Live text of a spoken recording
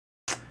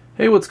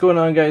Hey, what's going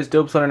on, guys?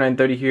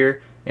 Dopes930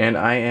 here, and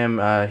I am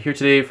here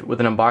today with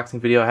an unboxing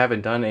video. I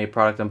haven't done a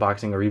product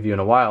unboxing or review in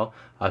a while,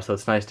 so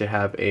it's nice to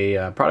have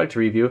a product to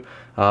review.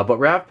 But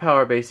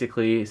RAVPower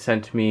basically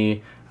sent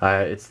me,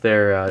 it's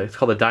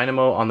called the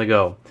Dynamo on the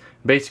Go.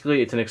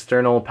 Basically, it's an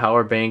external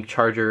power bank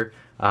charger,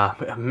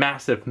 a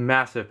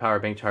massive power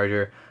bank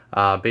charger.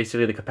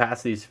 Basically, the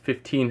capacity is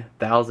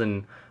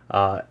 15,000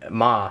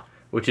 mAh.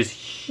 Which is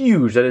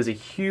huge. That is a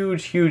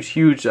huge,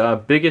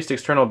 biggest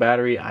external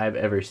battery I've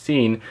ever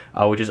seen,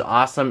 which is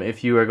awesome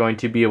if you are going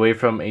to be away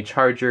from a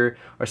charger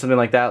or something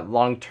like that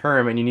long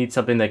term and you need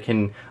something that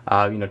can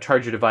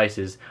charge your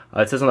devices.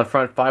 It says on the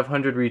front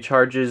 500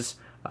 recharges,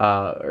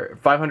 or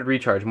 500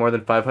 recharge, more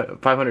than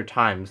 500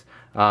 times.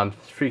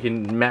 It's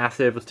freaking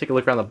massive. Let's take a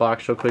look around the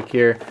box real quick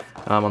here.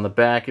 On the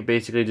back, it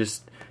basically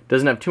just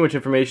doesn't have too much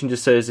information,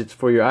 just says it's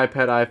for your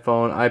iPad,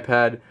 iPhone,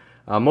 iPad,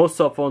 most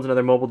cell phones and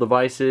other mobile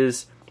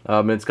devices.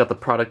 And it's got the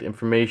product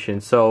information.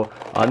 So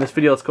in this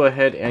video, let's go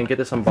ahead and get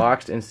this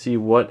unboxed and see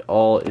what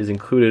all is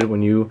included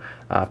when you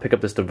pick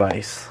up this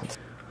device.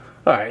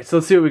 Alright, so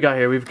let's see what we got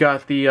here. We've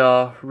got the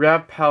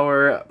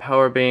RAVPower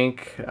power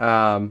bank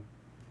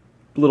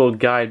little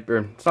guide, or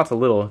it's not so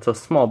little, it's a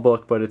small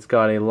book, but it's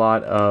got a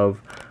lot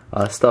of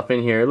stuff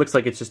in here. It looks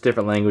like it's just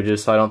different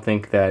languages, so I don't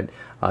think that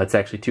it's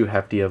actually too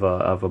hefty of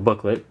a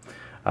booklet.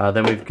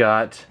 Then we've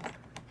got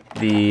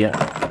the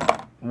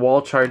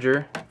wall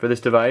charger for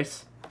this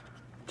device.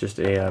 Just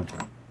a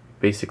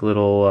basic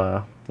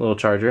little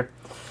charger.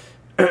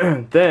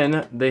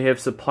 Then they have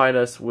supplied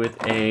us with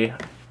a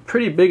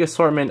pretty big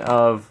assortment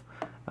of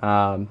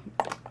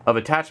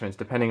attachments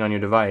depending on your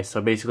device. So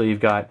basically, you've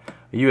got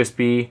a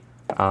USB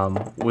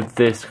with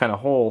this kind of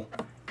hole.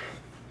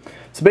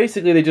 So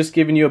basically, they've just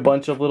given you a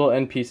bunch of little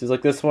end pieces.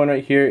 Like this one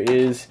right here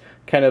is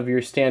kind of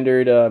your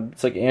standard.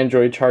 It's like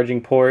Android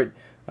charging port.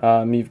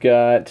 You've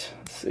got,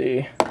 let's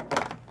see,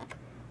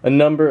 a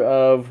number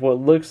of what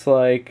looks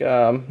like,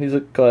 these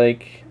look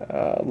like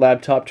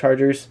laptop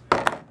chargers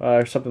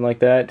or something like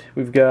that.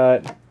 We've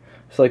got,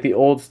 it's like the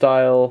old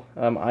style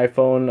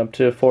iPhone up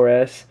to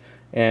 4S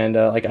and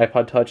like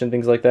iPod Touch and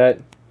things like that.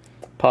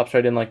 Pops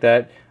right in like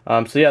that.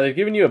 So yeah, they've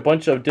given you a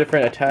bunch of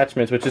different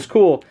attachments, which is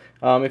cool.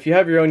 If you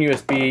have your own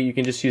USB, you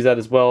can just use that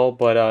as well,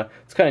 but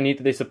it's kind of neat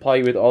that they supply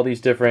you with all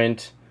these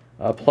different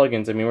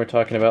plugins. I mean, we're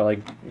talking about like,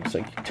 it's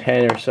like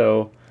 10 or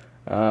so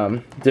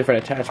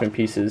different attachment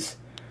pieces.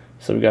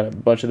 So we got a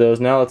bunch of those.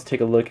 Now let's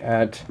take a look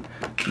at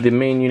the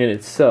main unit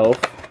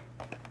itself.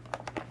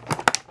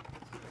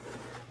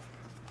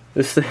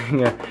 This thing,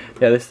 yeah,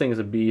 this thing is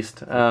a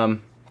beast.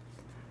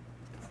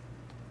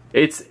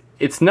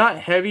 It's not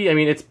heavy. I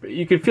mean,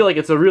 you can feel like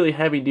it's a really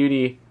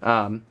heavy-duty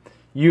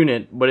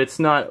unit, but it's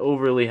not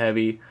overly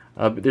heavy.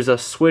 There's a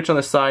switch on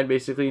the side,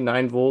 basically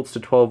 9 volts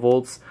to 12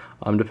 volts,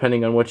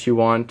 depending on what you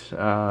want.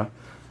 I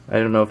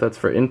don't know if that's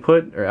for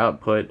input or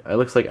output. It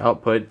looks like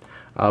output.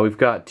 We've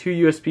got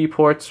 2 USB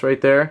ports right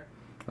there,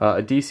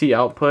 a DC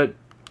output,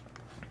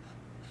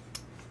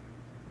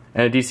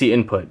 and a DC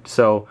input.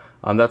 So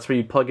that's where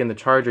you plug in the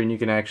charger and you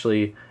can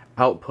actually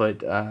output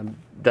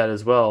that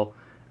as well,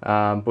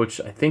 which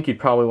I think you'd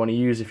probably want to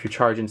use if you're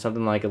charging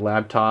something like a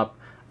laptop.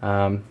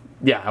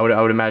 Yeah, I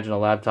would imagine a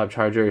laptop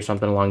charger or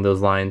something along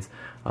those lines.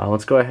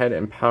 Let's go ahead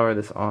and power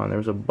this on. There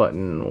was a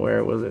button.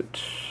 Where was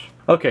it?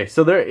 Okay,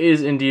 so there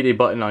is indeed a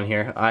button on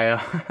here.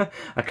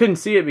 I couldn't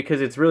see it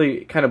because it's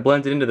really kind of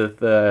blended into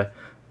the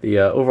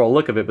overall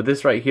look of it. But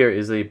this right here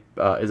is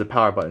a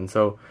power button.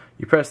 So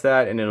you press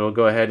that and it'll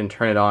go ahead and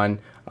turn it on.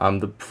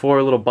 The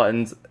 4 little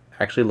buttons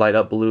actually light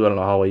up blue. I don't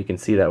know how well you can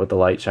see that with the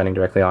light shining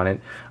directly on it.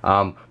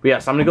 But yeah,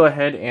 so I'm gonna go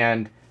ahead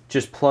and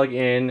just plug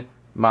in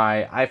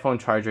my iPhone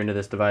charger into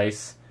this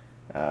device.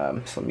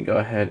 So let me go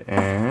ahead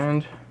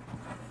and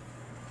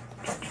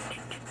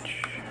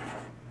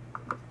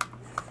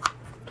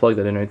plug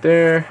that in right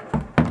there.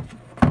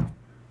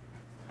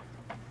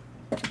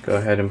 Go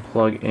ahead and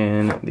plug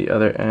in the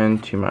other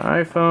end to my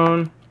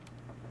iPhone.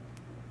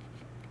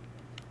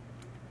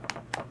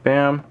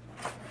 Bam.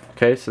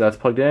 Okay, so that's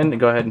plugged in.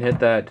 Go ahead and hit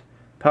that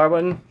power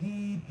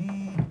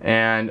button,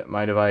 and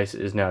my device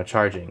is now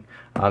charging.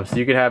 So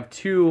you could have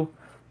two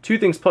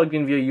things plugged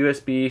in via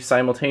USB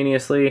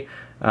simultaneously.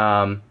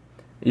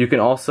 You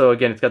can also,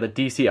 again, it's got the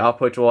DC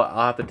output.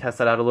 I'll have to test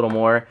that out a little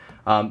more.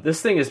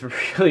 This thing is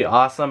really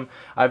awesome.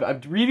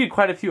 I've reviewed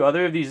quite a few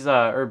other of these,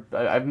 or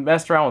I've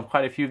messed around with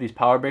quite a few of these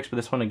power bricks, but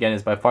this one, again,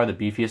 is by far the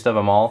beefiest of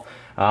them all.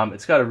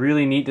 It's got a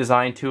really neat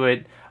design to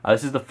it.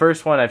 This is the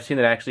first one I've seen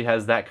that actually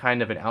has that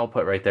kind of an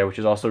output right there, which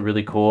is also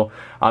really cool.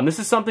 This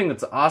is something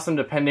that's awesome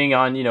depending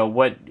on, you know,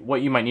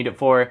 what you might need it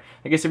for.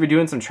 I guess if you're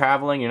doing some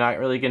traveling, you're not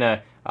really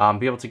gonna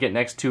be able to get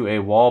next to a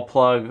wall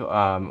plug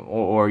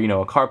or you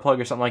know, a car plug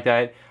or something like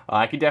that.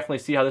 I could definitely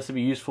see how this would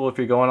be useful if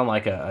you're going on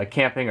like a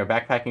camping or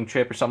backpacking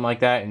trip or something like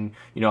that, and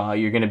you know,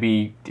 you're going to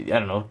be, I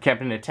don't know,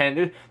 camping in a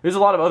tent. There's a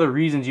lot of other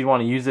reasons you'd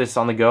want to use this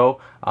on the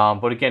go,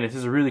 but again, this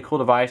is a really cool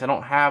device. I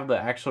don't have the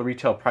actual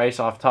retail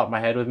price off the top of my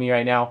head with me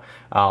right now,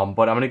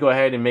 But I'm going to go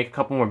ahead and make a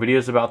couple more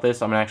videos about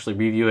this. I'm going to actually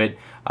review it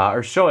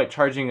or show it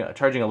charging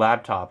a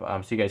laptop,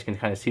 so you guys can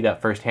kind of see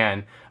that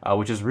firsthand,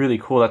 which is really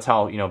cool. That's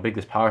how big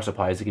this power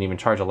supply is. It can even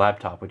charge a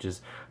laptop, which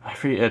is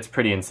it's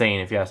pretty insane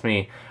if you ask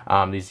me.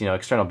 These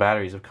external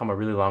batteries have come a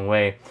really long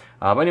way.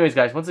 But anyways,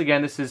 guys, once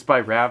again, this is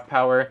by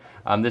RAVPower.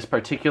 This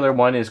particular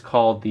one is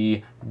called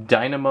the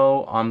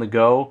Dynamo on the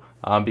Go.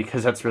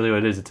 Because that's really what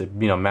it is. It's a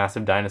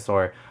massive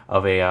dinosaur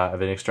of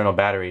an external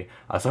battery.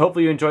 So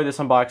hopefully you enjoyed this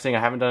unboxing. I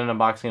haven't done an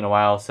unboxing in a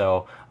while,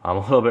 so I'm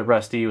a little bit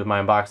rusty with my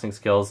unboxing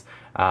skills.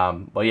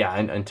 But yeah,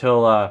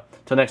 until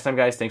next time,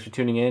 guys, thanks for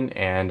tuning in,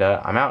 and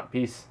I'm out.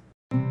 Peace.